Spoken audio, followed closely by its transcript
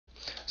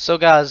So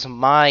guys,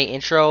 my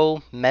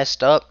intro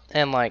messed up,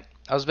 and like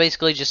I was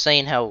basically just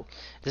saying how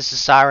this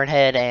is Siren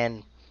Head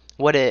and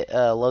what it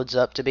loads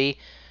up to be.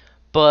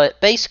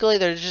 But basically,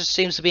 there just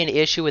seems to be an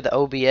issue with the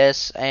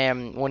OBS,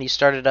 and when you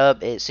start it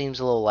up, it seems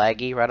a little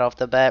laggy right off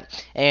the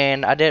bat.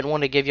 And I didn't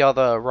want to give y'all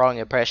the wrong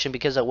impression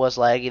because it was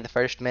laggy the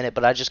first minute,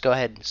 but I just go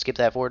ahead and skip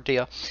that forward to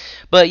you.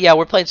 But yeah,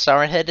 we're playing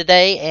Siren Head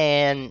today,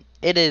 and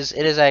it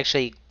is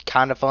actually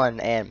kind of fun.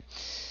 And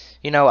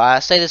you know, I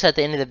say this at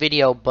the end of the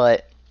video,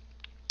 but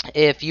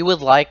if you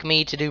would like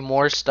me to do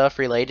more stuff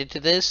related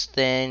to this,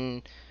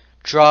 then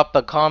drop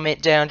a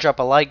comment down, drop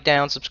a like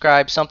down,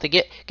 subscribe, something.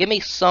 Give me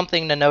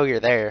something to know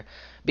you're there,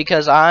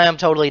 because I am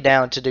totally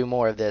down to do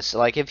more of this.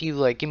 Like if you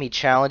like give me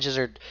challenges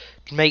or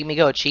make me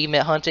go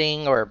achievement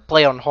hunting or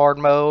play on hard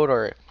mode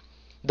or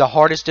the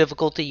hardest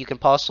difficulty you can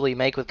possibly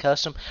make with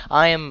custom,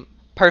 I am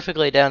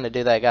perfectly down to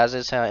do that, guys.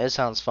 It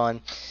sounds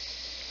fun.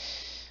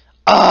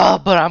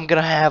 But I'm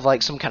gonna have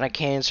like some kind of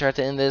cancer at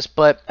the end of this.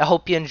 But I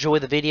hope you enjoy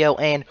the video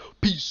and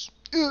peace.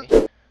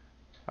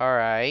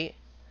 Alright.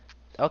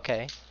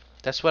 Okay.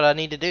 That's what I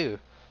need to do.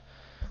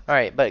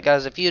 Alright, but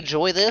guys, if you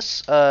enjoy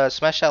this,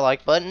 smash that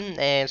like button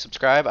and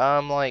subscribe.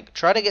 Like,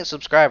 try to get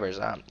subscribers.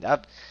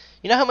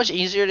 You know how much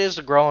easier it is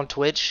to grow on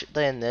Twitch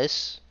than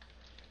this?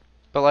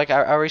 But like,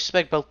 I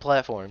respect both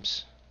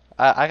platforms.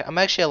 I'm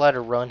actually allowed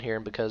to run here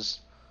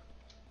because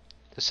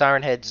the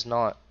Siren Head's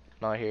not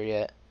here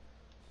yet.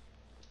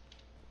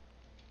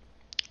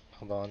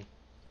 Hold on.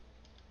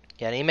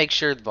 Yeah, I need to make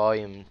sure the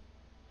volume.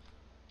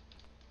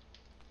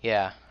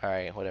 Yeah,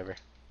 alright, whatever.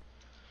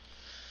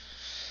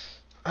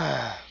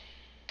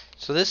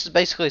 So this is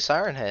basically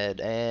Siren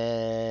Head,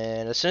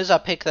 and as soon as I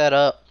pick that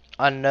up,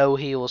 I know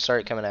he will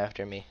start coming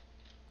after me.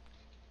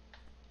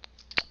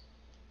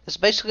 It's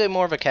basically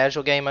more of a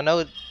casual game. I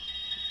know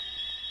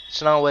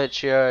it's not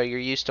what you're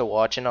used to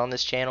watching on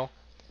this channel,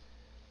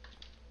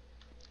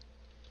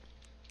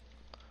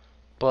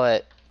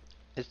 but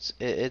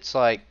it's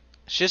like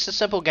it's just a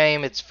simple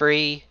game. It's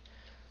free.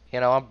 You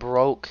know, I'm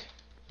broke.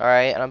 All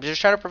right, and I'm just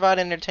trying to provide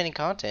entertaining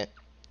content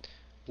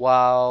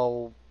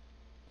while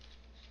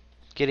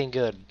getting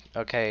good.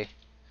 Okay.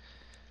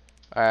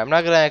 All right, I'm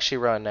not gonna actually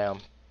run now.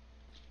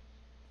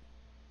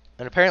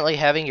 And apparently,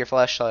 having your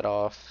flashlight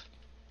off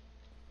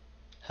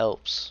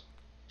helps.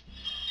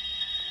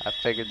 I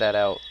figured that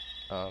out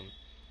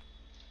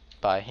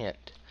by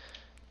hint.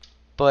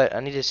 But I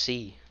need to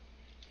see.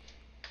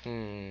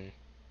 We'll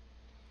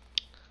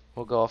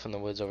go off in the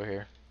woods over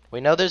here.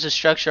 We know there's a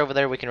structure over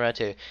there we can run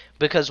to,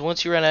 because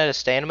once you run out of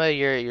stamina,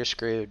 you're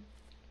screwed.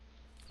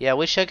 Yeah, I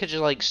wish I could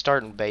just like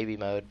start in baby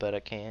mode, but I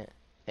can't.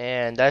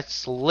 And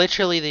that's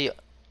literally the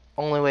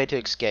only way to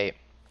escape.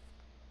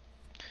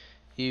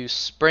 You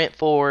sprint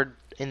forward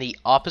in the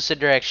opposite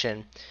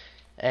direction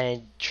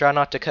and try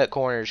not to cut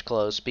corners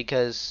close,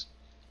 because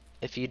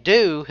if you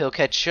do, he'll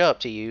catch up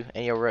to you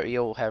and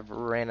you'll have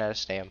ran out of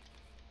stam.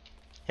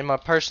 In my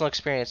personal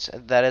experience,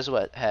 that is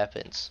what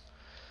happens.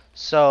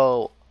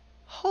 So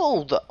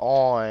hold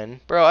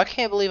on, bro. I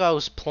can't believe I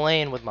was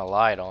playing with my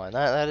light on.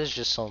 That is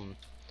just some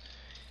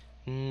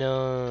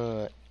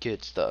not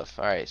good stuff.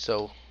 All right,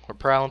 so we're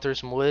prowling through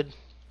some wood.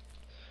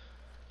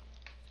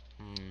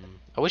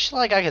 I wish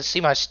like I could see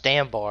my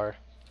stam bar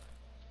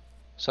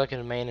so I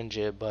can manage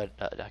it, but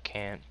I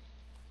can't.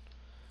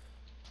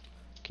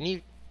 Can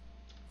you?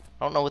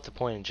 I don't know what the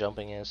point in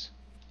jumping is.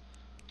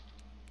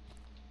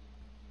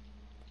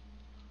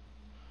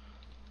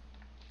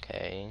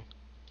 Okay.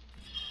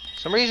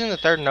 For some reason the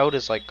third note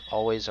is like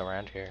always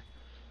around here.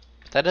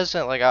 But that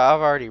doesn't, like, I've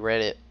already read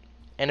it.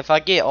 And if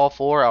I get all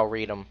four, I'll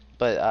read them.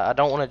 But I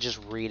don't want to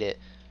just read it,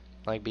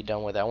 like be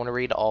done with it. I want to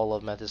read all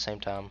of them at the same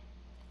time.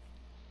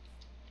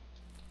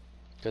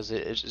 Because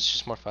it's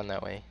just more fun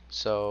that way.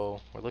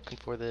 So we're looking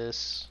for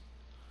this.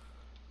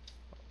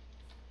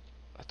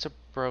 That's a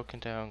broken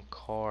down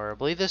car. I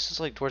believe this is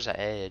like towards the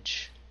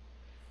edge.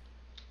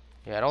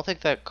 Yeah, I don't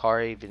think that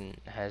car even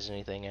has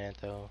anything in it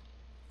though.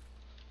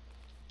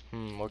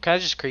 We're kind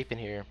of just creeping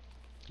here.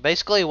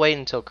 Basically wait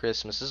until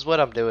Christmas. This is what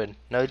I'm doing.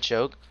 No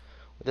joke.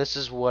 This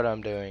is what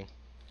I'm doing.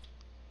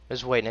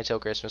 Just waiting until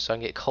Christmas so I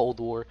can get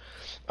Cold War.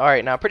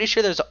 Alright, now I'm pretty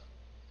sure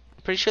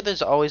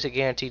there's always a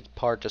guaranteed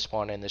part to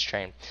spawn in this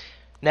train.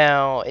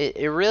 Now,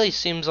 it really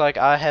seems like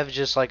I have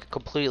just like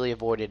completely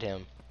avoided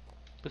him.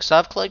 Because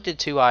I've collected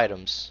 2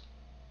 items.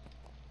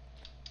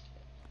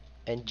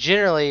 And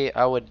generally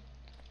I would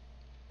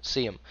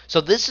see him. So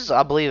this is,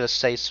 I believe, a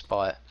safe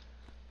spot.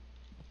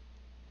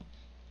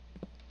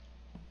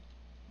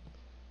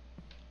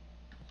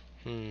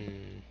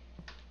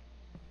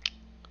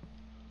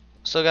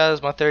 So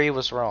guys, my theory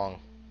was wrong.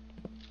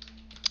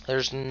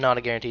 There's not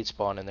a guaranteed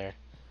spawn in there.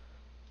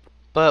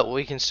 But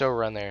we can still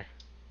run there.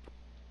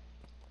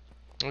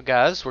 Well,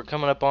 guys, we're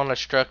coming up on a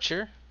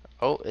structure.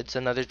 Oh, it's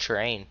another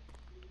train.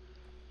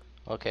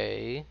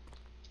 Okay.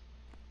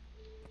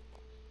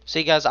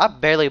 See guys, I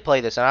barely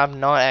play this and I'm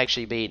not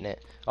actually beating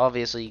it.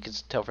 Obviously you can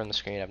tell from the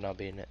screen I'm not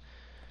beating it.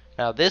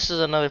 Now this is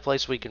another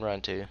place we can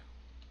run to.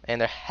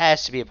 And there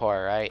has to be a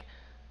part, right?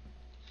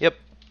 Yep.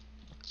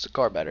 It's a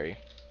car battery.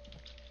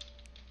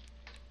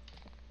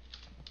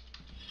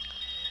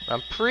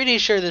 I'm pretty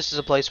sure this is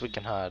a place we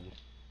can hide.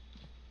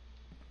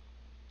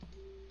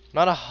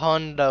 Not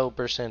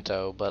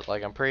 100%, but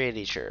like I'm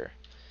pretty sure.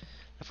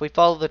 If we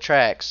follow the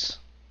tracks,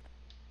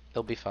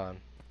 it'll be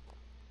fine.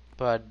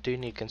 But I do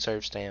need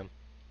conserve stam.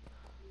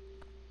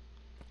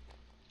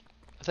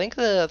 I think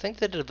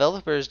the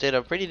developers did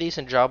a pretty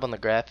decent job on the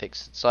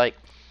graphics. It's like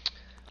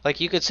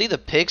you could see the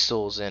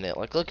pixels in it.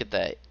 Like look at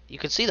that. You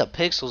could see the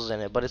pixels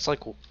in it, but it's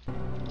like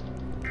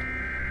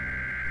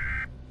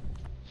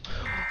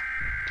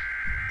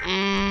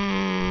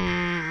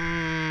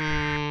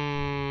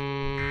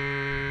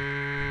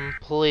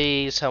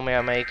please tell me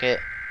I make it.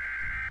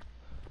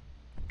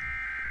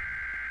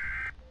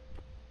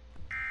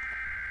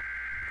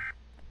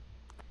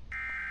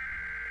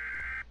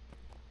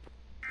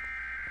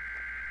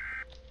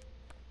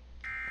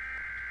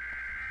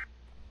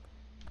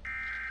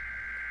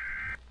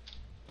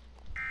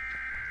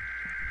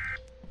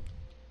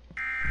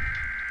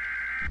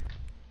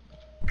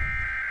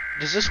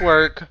 Does this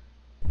work?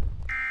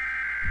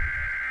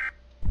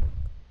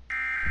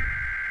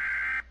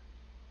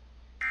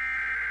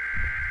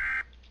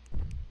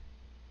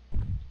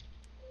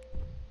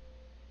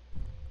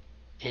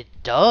 It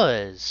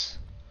does.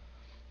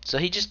 So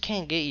he just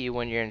can't get you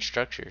when you're in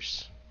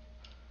structures.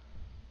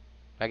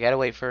 I gotta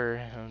wait for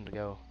him to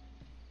go.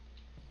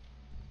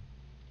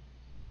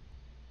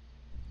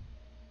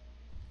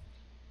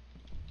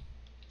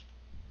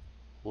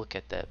 Look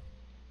at that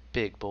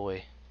big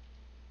boy.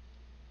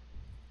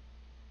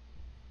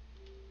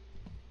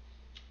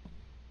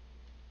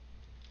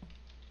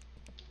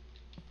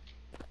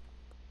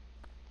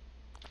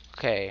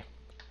 Okay.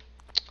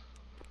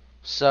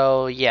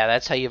 So, yeah,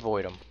 that's how you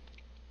avoid them.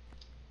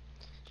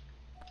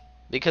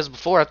 Because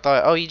before I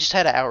thought, oh, you just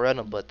had to outrun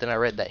them, but then I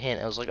read that hint.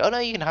 I was like, oh, no,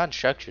 you can hide in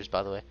structures,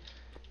 by the way.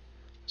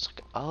 It's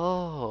like,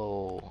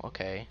 oh,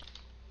 okay.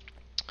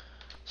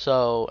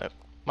 So,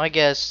 my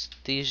guess,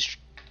 these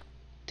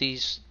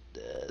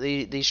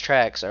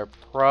tracks are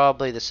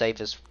probably the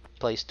safest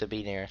place to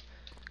be near.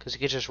 Because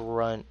you could just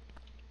run.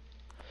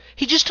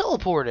 He just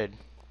teleported!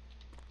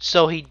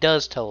 So he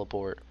does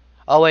teleport.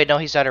 Oh, wait, no,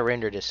 he's at a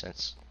render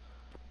distance.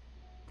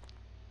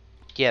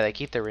 Yeah, they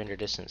keep their render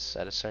distance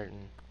at a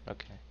certain...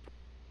 Okay,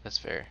 that's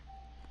fair.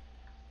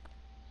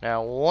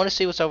 Now, I want to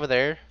see what's over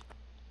there,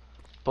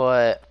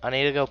 but I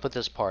need to go put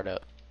this part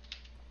up.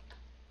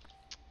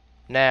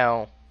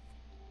 Now,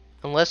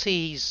 unless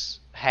he's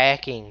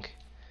hacking,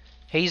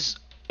 he's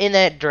in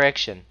that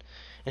direction,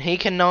 and he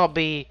cannot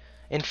be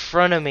in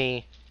front of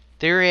me,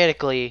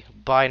 theoretically,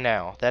 by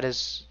now. That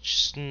is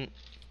just...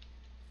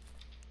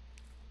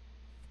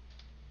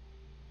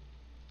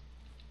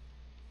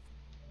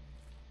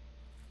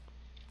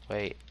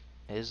 Wait,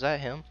 is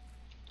that him?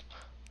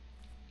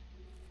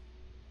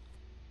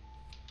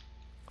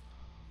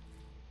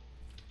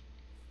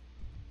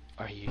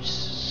 Are you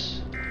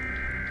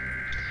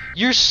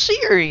You're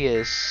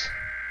serious?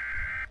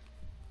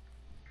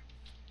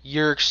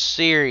 You're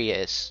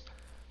serious?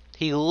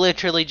 He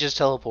literally just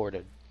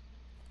teleported.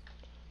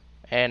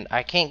 And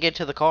I can't get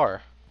to the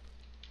car.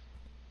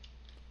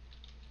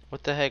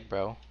 What the heck,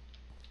 bro?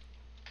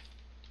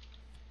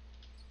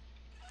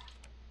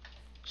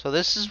 So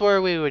this is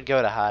where we would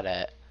go to hide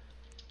at.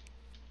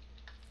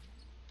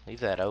 Leave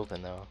that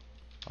open though,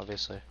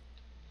 obviously.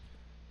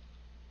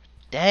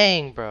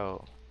 Dang,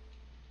 bro.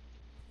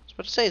 I was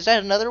about to say, is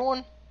that another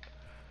one?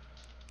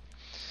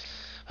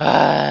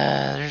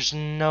 There's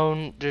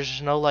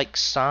no like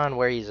sign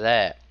where he's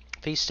at.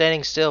 If he's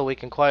standing still, we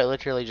can quite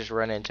literally just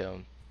run into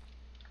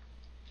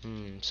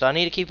him. So I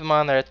need to keep in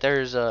mind that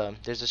there's a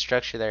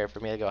structure there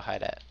for me to go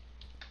hide at.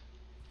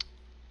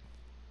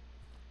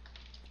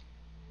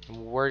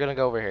 We're gonna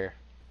go over here.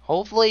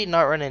 Hopefully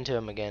not run into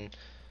him again.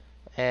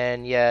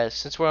 And yeah,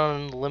 since we're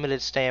on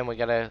limited stam, we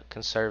gotta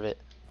conserve it.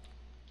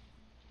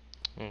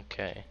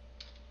 Okay.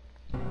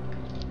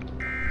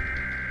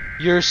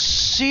 You're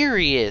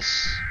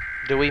serious?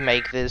 Do we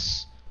make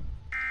this?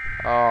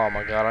 Oh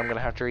my god, I'm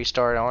gonna have to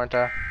restart, aren't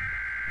I?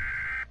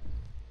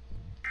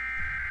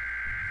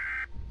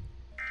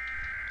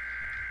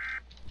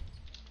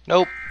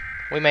 Nope.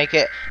 We make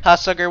it. Hi,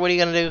 sucker, what are you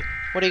gonna do?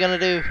 What are you gonna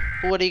do?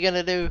 What are you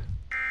gonna do?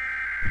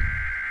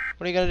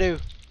 What are you gonna do?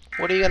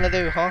 What are you gonna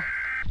do, huh?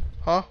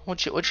 Huh?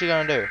 What you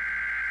gonna do?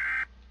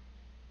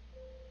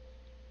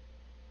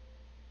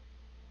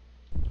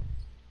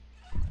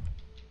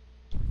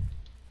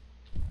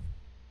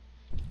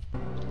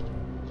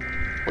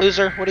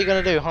 Loser, what are you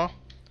gonna do, huh?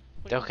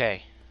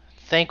 Okay.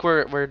 Think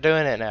we're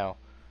doing it now.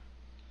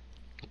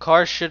 The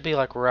car should be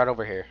like right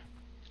over here.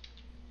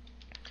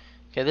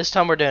 Okay, this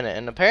time we're doing it.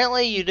 And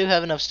apparently you do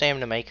have enough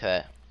stamina to make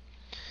that.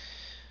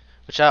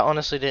 Which I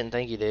honestly didn't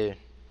think you did.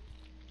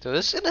 So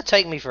this is gonna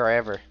take me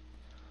forever.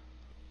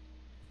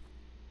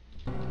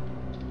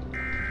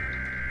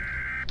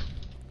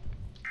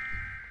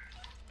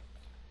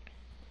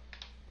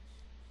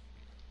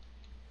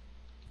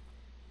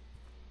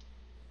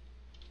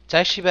 It's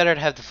actually better to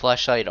have the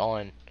flashlight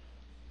on,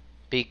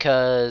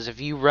 because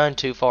if you run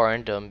too far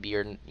into them,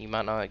 you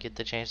might not get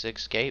the chance to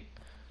escape.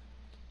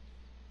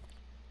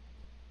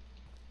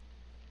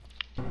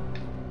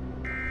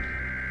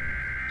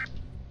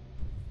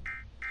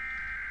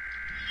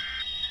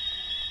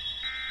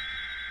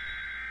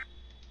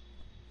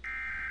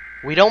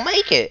 We don't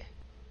make it.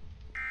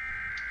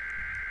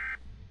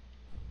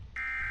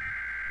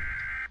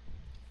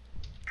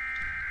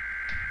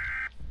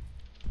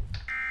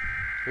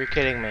 You're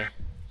kidding me.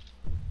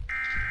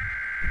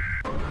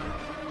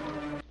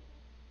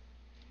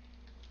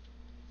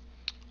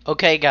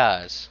 Okay,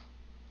 guys.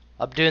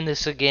 I'm doing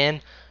this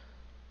again,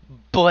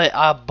 but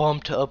I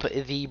bumped up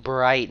the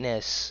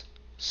brightness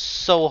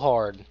so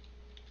hard.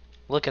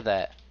 Look at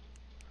that.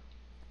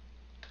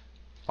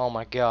 Oh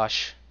my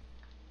gosh.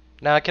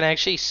 Now I can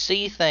actually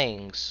see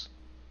things.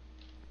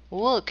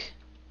 Look.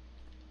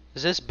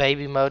 Is this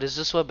baby mode? Is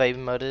this what baby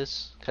mode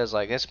is? Because,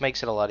 like, this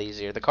makes it a lot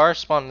easier. The cars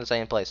spawn in the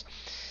same place.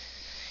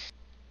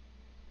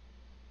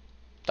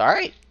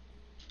 Alright.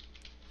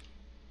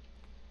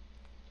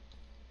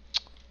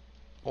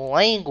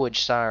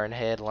 Language, Siren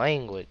Head.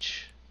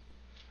 Language.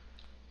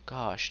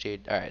 Gosh,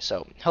 dude. Alright,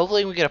 so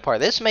hopefully we get a part.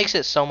 This makes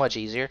it so much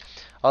easier.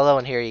 Although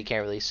in here you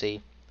can't really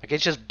see. Like,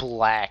 it's just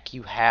black.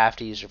 You have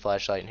to use your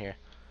flashlight in here.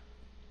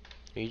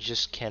 You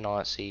just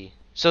cannot see.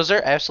 So is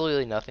there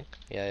absolutely nothing?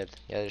 Yeah,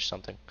 there's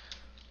something.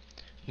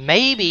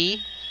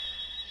 Maybe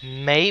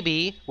we'll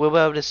be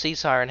able to see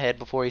Siren Head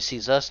before he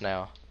sees us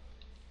now.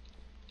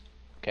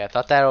 Okay, I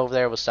thought that over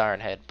there was Siren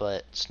Head,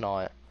 but it's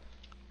not.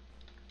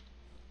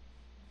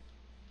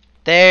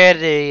 There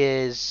it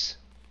is.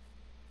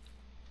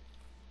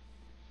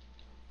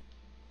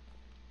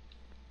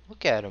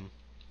 Look at him.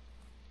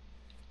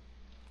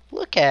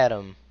 Look at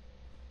him.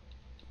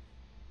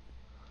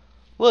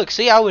 Look,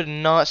 see, I would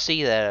not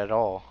see that at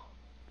all.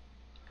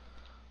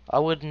 I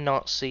would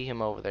not see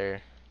him over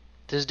there.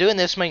 Does doing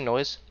this make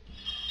noise?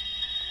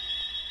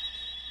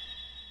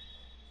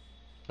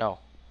 No.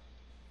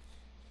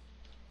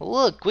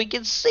 Look, we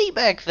can see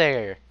back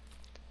there.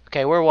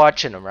 Okay, we're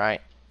watching him,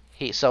 right?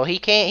 So he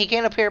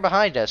can't appear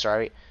behind us,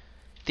 right?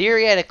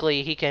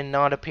 Theoretically, he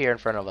cannot appear in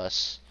front of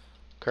us.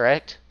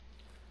 Correct?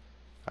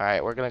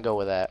 Alright, we're gonna go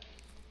with that.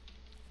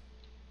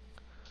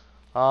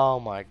 Oh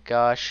my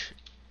gosh.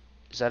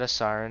 Is that a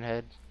Siren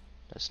Head?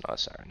 That's not a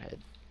Siren Head.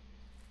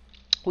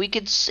 We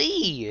could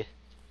see!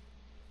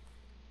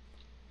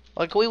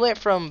 Like, we went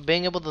from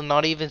being able to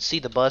not even see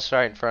the bus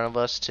right in front of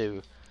us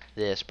to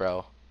this,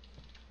 bro.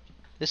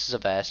 This is a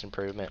vast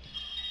improvement.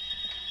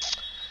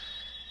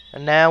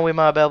 And now we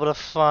might be able to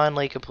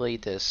finally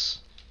complete this.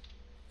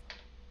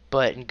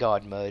 But in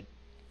God mode.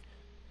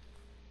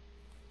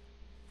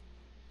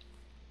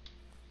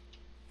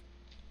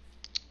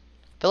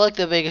 I feel like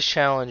the biggest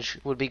challenge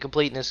would be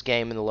completing this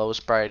game in the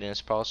lowest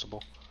brightness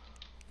possible.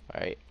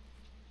 Alright.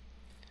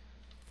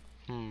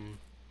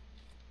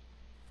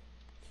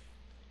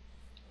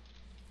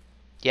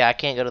 Yeah, I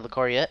can't go to the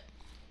car yet.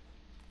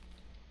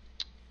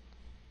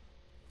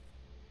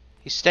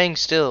 He's staying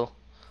still.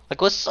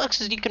 Like, what sucks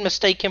is you can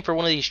mistake him for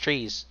one of these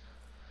trees.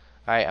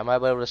 Alright, I might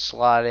be able to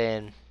slide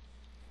in.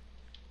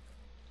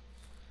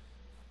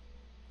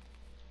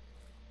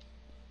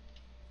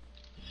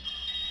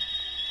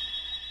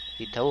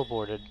 He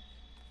teleported.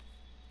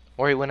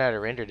 Or he went out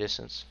of render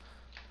distance.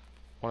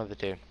 One of the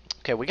two.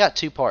 Okay, we got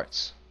 2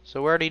 parts.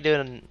 So we're already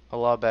doing a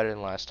lot better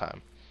than last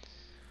time.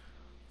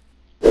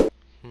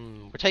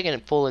 We're taking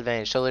full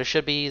advantage. So there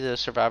should be the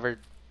survivor,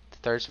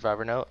 the 3rd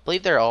survivor note. I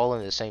believe they're all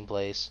in the same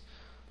place.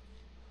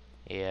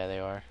 Yeah, they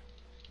are.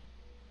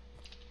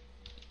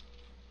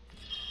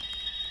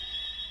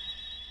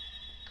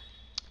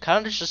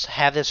 Kind of just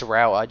have this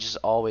route I just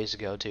always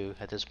go to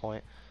at this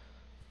point.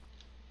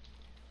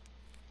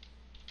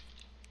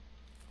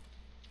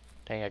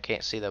 Dang, I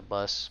can't see the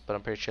bus, but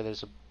I'm pretty sure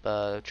there's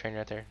a train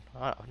right there.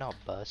 Oh, not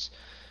a bus.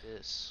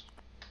 This.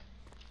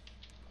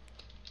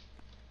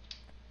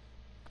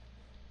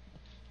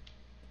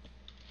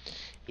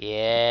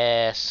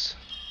 Yes.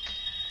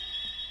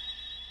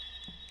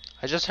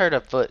 I just heard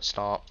a foot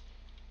stomp.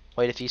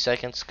 Wait a few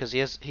seconds, because he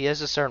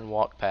has a certain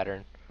walk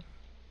pattern.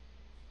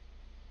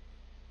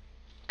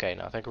 Okay,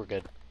 no, I think we're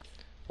good.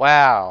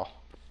 Wow.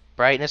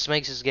 Brightness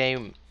makes this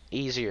game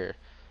easier.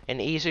 And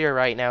easier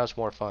right now is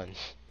more fun.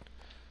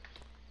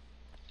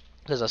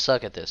 Because I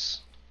suck at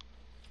this.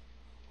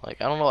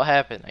 Like, I don't know what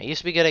happened. I used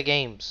to be good at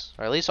games.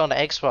 Or at least on the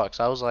Xbox.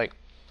 I was like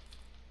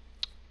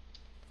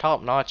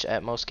top notch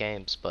at most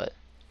games, but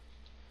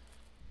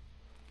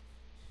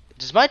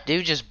does my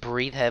dude just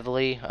breathe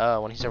heavily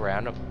when he's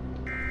around him?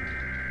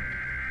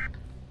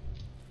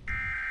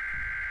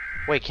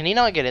 Wait, can he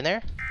not get in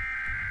there?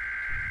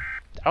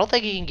 I don't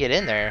think he can get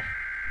in there.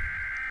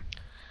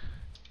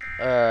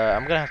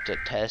 I'm gonna have to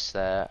test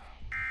that.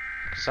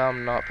 Because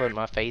I'm not putting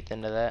my faith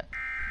into that.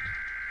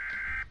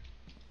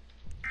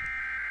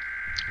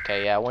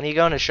 Okay, yeah, when you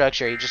go into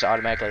structure, he just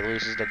automatically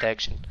loses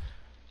detection.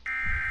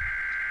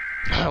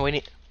 We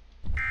need...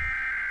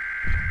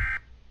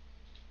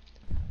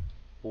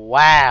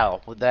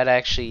 Wow,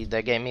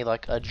 that gave me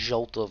like a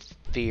jolt of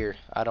fear.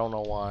 I don't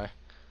know why.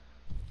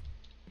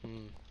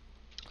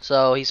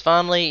 So he's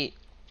finally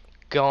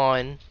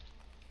gone.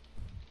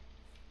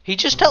 He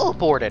just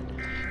teleported.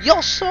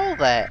 Y'all saw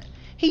that?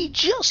 He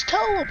just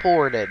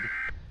teleported.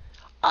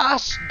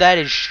 That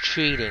is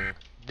cheating.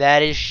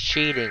 That is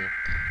cheating.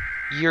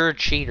 You're a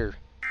cheater.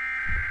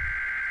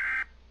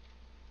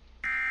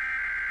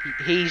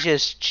 He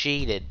just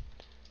cheated.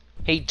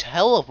 He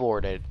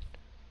teleported.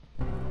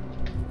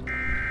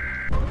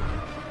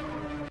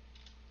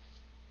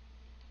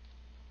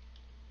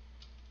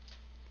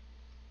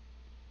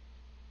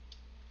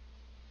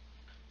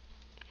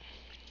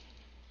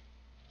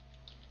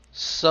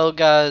 So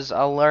guys,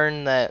 I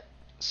learned that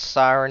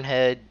Siren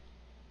Head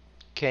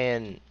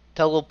can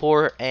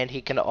teleport and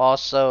he can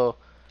also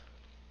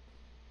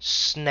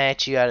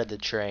snatch you out of the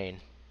train.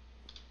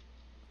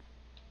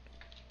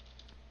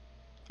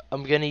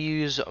 I'm gonna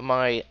use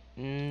my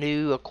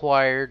new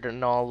acquired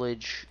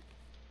knowledge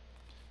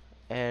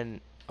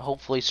and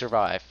hopefully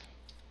survive.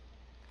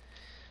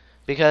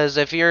 Because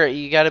if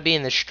you gotta be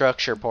in the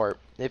structure part.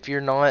 If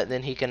you're not,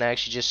 then he can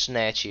actually just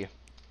snatch you.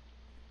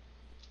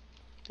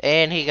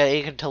 And he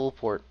can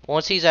teleport.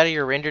 Once he's out of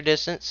your render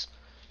distance,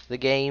 the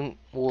game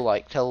will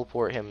like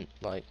teleport him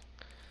like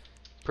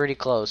pretty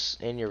close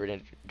in your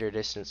render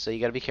distance. So you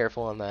gotta be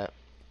careful on that.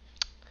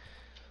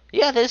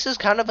 Yeah, this is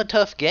kind of a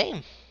tough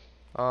game.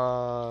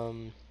 Oh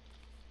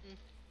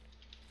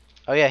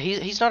yeah,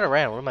 he's not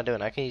around. What am I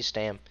doing? I can use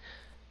Stam.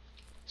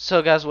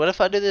 So guys, what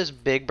if I do this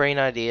big brain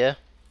idea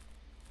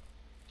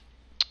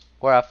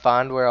where I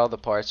find where all the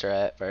parts are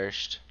at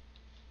first?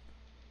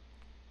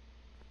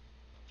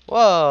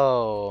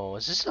 Whoa,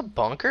 is this a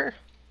bunker?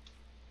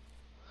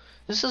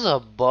 This is a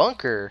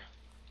bunker.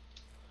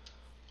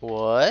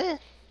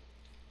 What?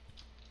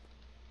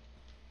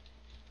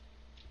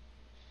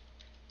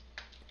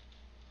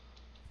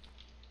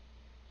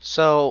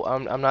 So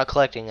I'm not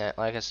collecting that,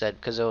 like I said,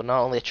 because it will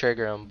not only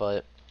trigger them,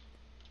 but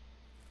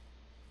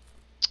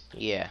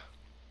yeah.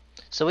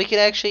 So we can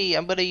actually,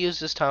 I'm gonna use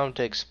this time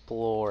to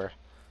explore.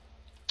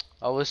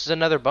 Oh, this is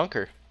another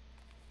bunker.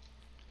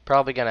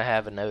 Probably gonna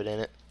have a note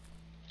in it.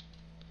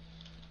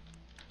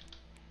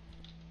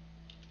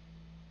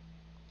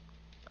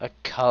 A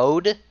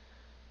code?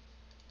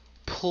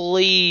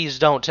 Please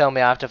don't tell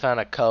me I have to find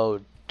a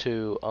code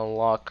to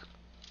unlock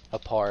a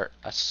part.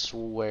 I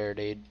swear,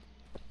 dude.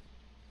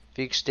 If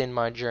you extend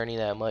my journey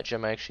that much,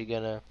 I'm actually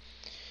gonna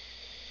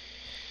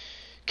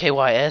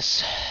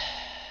KYS.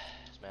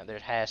 Man, there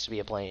has to be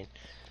a plane.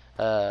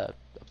 A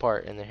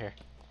part in here.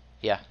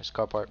 Yeah, there's a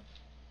car part.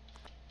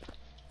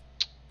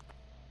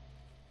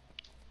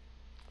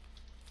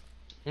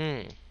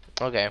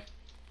 Okay.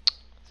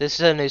 This is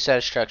a new set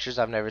of structures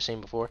I've never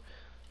seen before.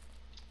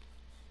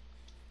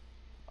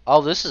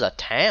 Oh, this is a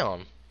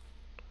town.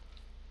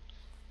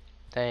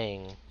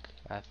 Thing.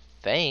 I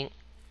think.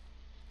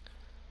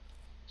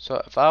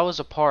 So if I was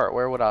a part,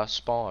 where would I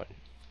spawn?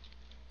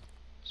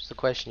 It's the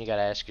question you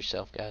gotta ask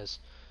yourself, guys.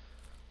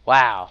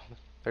 Wow.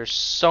 There's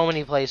so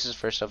many places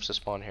for stuff to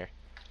spawn here.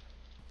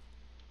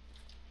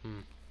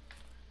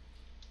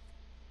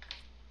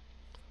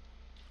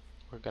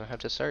 We're gonna have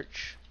to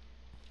search.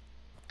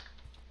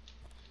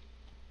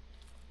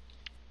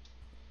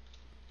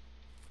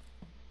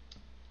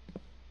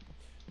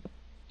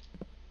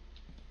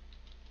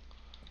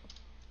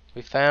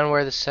 We found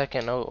where the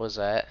second note was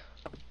at.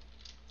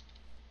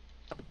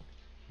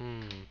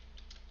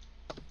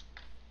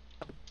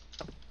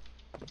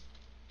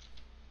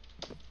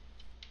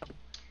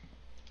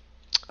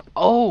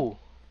 Oh!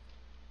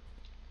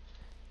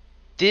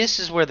 This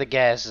is where the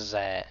gas is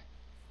at.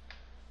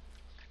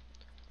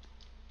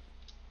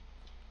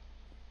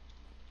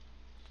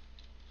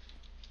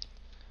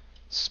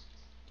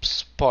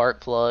 Spark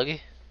plug.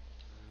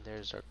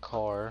 There's our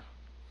car.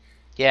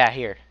 Yeah,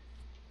 here.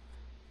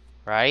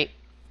 Right?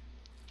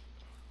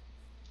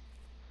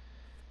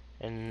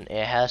 And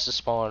it has to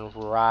spawn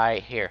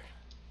right here.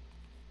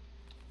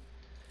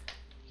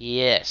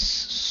 Yes.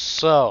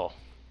 So.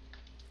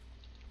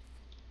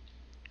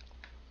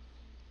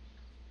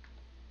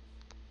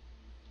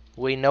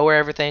 We know where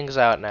everything's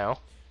out now.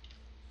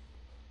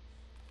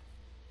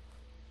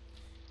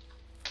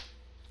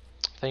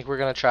 I think we're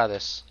gonna try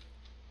this.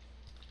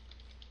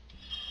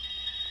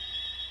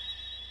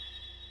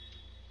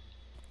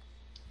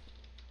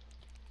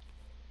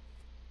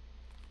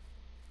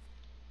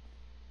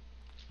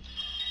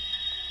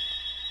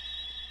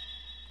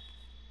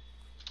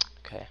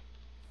 Okay.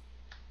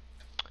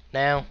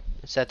 Now,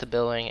 it's at the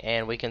building,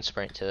 and we can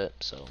sprint to it,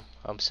 so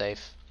I'm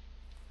safe.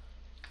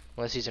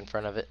 Unless he's in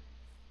front of it.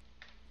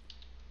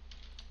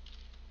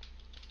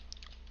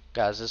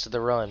 Guys, this is the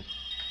run.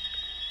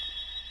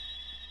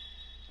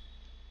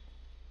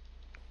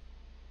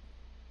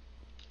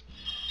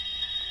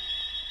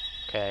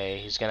 Okay,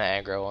 he's gonna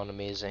aggro onto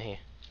me, isn't he?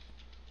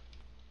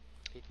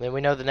 Then we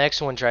know the next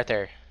one's right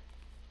there.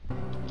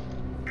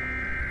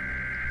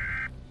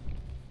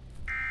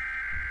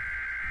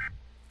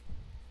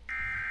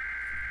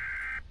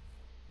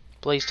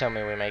 Please tell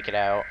me we make it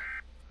out.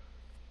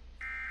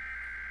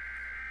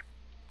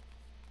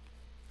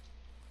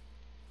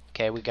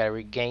 Okay, we gotta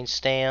regain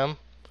stam.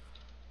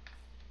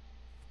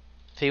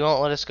 If he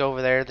won't let us go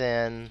over there,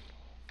 then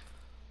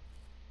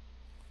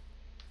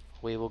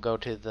we will go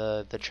to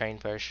the train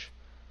first.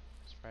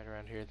 It's right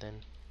around here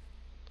then.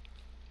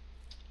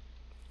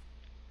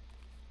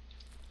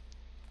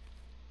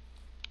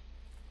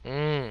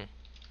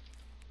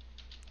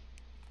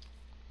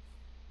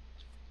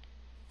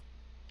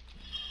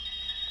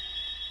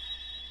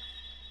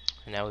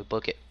 And now we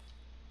book it.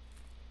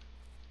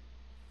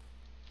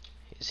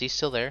 Is he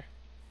still there?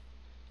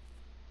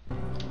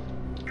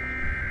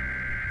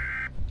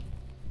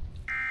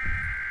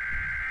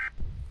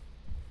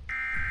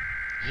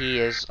 He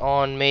is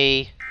on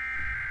me.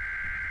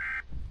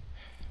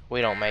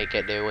 We don't make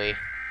it, do we?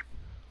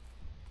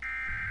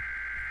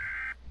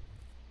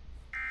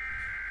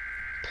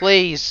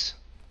 Please.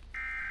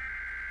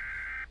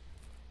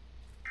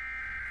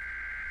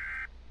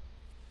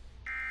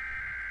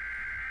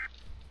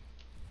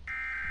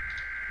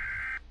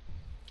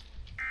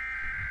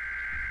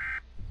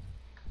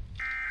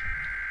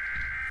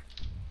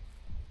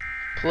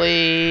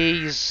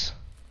 Please.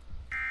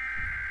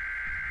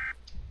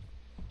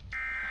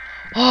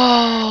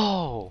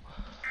 Oh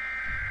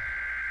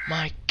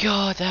my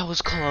god, that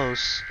was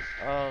close.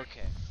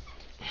 Okay.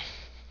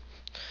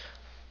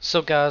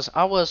 So guys,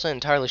 I wasn't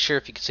entirely sure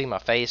if you could see my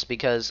face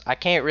because I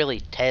can't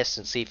really test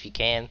and see if you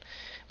can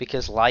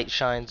because light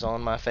shines on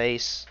my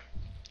face.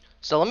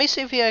 So let me see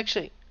if he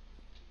actually...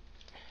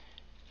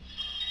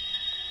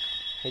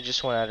 He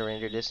just went out of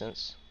render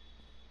distance.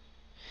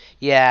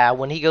 Yeah,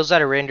 when he goes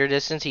out of render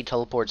distance, he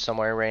teleports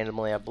somewhere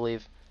randomly, I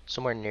believe.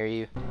 Somewhere near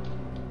you.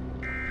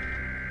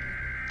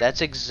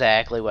 That's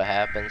exactly what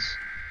happens.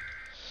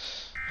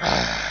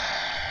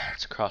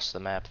 It's across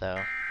the map,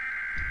 though.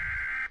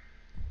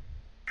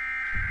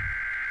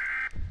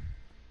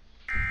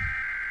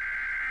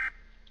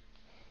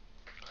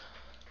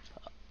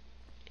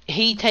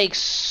 He takes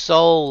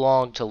so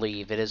long to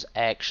leave. It is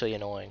actually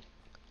annoying.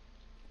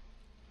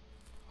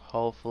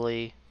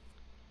 Hopefully.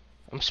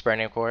 I'm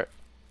sprinting for it.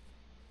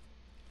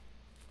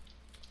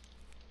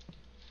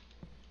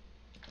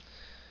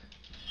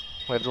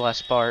 We have the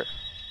last part.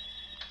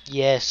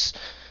 Yes.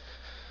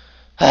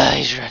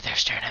 He's right there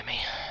staring at me.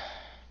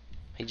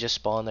 He just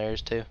spawned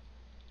theirs too.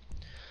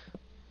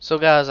 So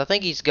guys, I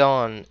think he's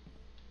gone.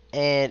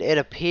 And it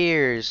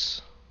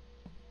appears...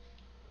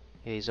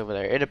 Yeah, he's over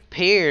there. It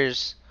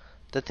appears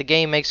that the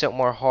game makes it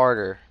more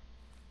harder.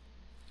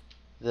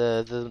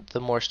 The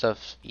more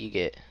stuff you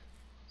get.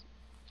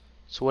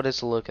 So what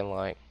it's looking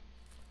like.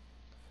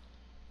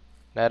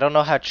 Now I don't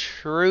know how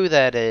true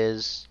that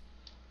is,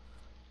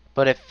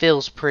 but it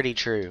feels pretty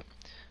true.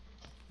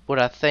 What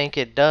I think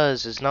it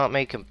does is not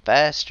make him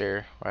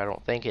faster, or I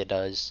don't think it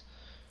does.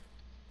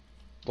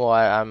 Well,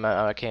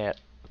 I can't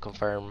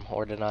confirm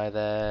or deny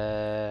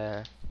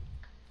that.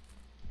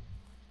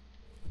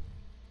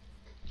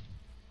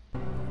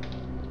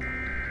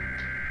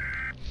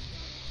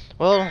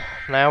 Well,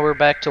 now we're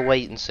back to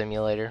waiting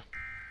simulator.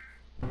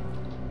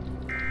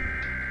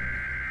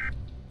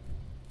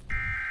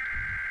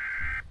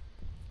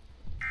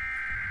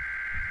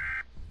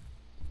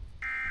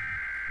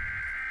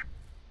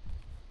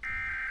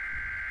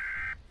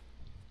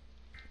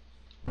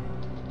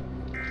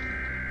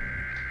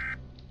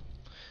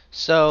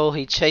 So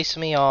he chased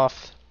me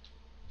off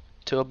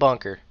to a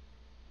bunker.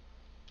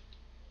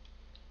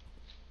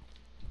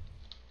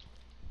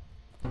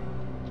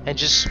 And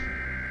just...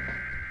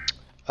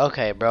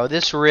 Okay, bro,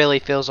 this really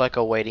feels like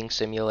a waiting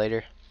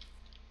simulator.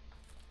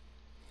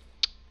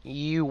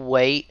 You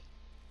wait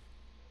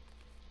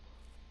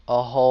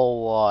a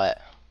whole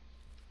lot.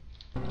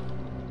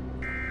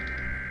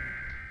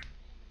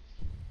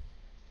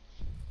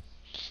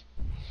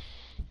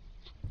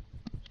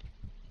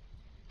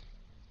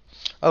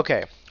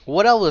 Okay,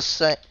 what I was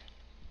saying...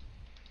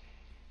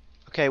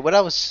 Okay, what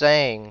I was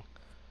saying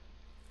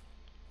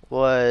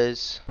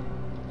was...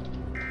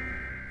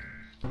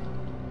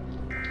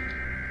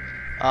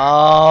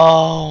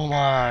 Oh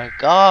my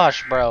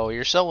gosh, bro,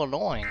 you're so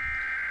annoying.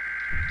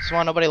 That's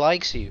why nobody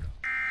likes you.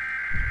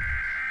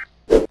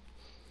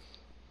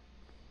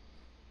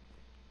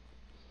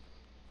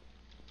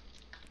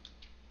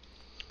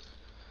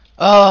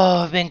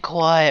 Oh, I've been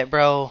quiet,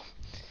 bro.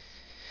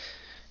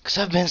 'Cause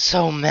I've been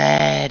so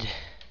mad.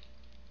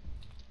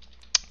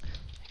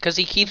 'Cause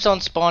he keeps on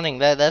spawning.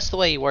 That's the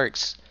way he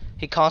works.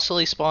 He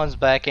constantly spawns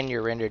back in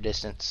your render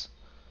distance.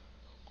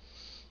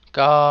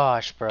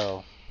 Gosh,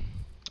 bro.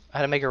 I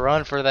had to make a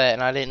run for that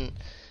and I didn't.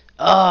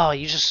 Oh,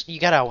 you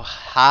gotta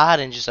hide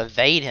and just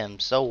evade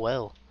him so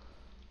well.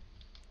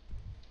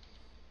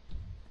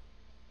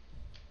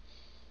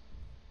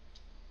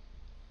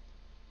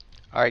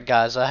 Alright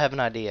guys, I have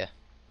an idea.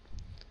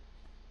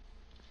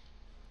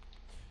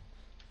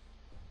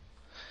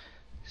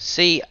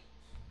 See,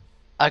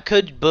 I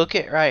could book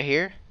it right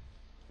here.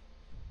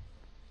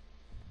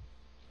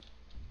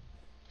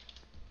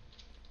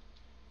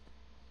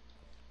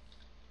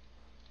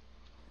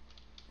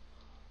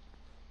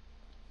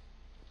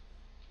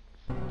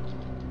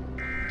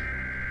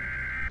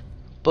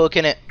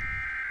 Booking it.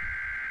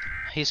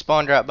 He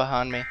spawned right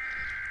behind me.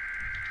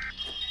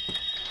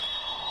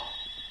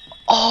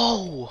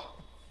 Oh!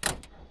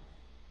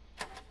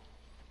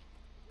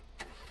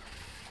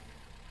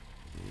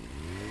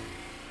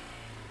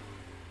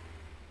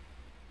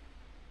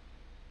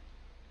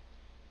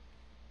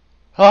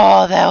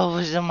 Oh, that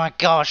was, oh my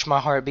gosh,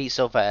 my heart beat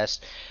so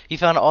fast. You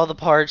found all the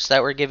parts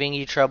that were giving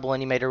you trouble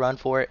and you made a run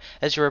for it.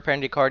 As you were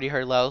repairing your car, you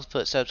heard loud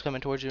footsteps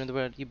coming towards you in the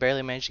road. You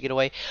barely managed to get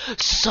away.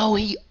 So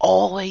he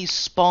always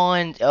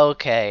spawned.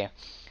 Okay.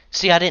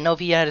 See, I didn't know if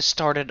he had to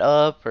start it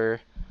up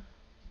or.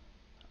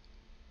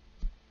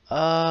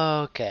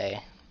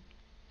 Okay.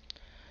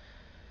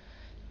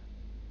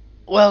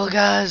 Well,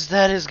 guys,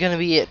 that is going to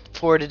be it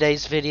for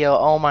today's video.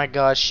 Oh my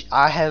gosh,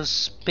 I have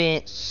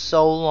spent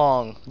so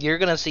long. You're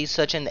going to see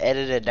such an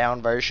edited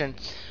down version.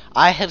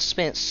 I have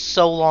spent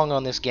so long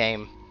on this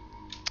game.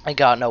 I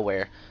got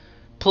nowhere.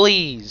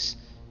 Please,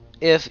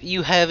 if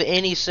you have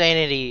any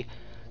sanity,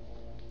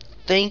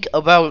 think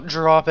about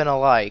dropping a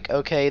like,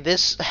 okay?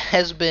 This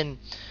has been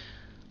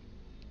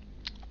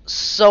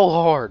so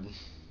hard.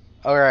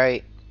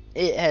 Alright,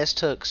 it has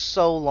took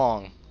so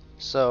long.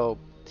 So,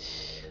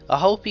 I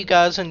hope you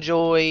guys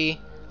enjoy.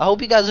 I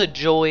hope you guys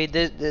enjoyed.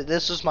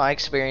 This was my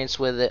experience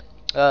with it.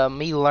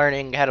 Me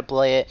learning how to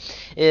play it.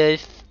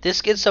 If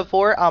this gets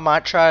support, I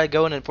might try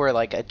going in for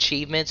like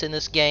achievements in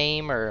this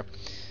game, or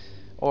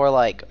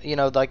like, you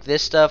know, like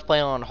this stuff,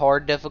 playing on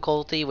hard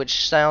difficulty,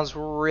 which sounds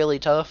really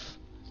tough.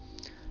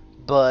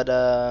 But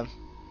I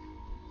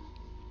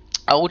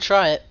will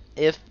try it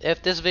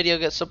if this video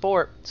gets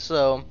support.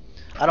 So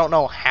I don't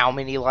know how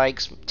many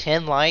likes.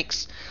 10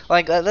 likes.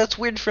 Like that's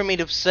weird for me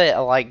to set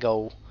a like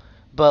goal.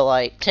 But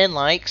like 10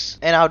 likes,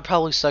 and I would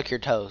probably suck your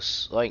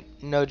toes. Like,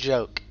 no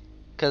joke.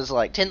 Cause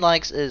like 10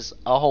 likes is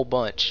a whole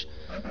bunch.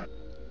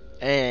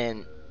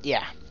 And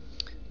yeah.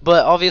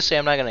 But obviously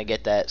I'm not gonna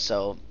get that.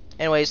 So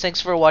anyways,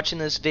 thanks for watching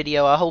this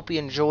video. I hope you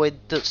enjoyed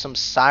some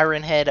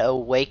Siren Head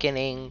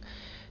Awakening.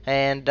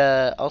 And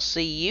I'll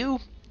see you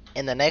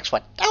in the next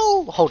one.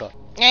 Oh, hold on.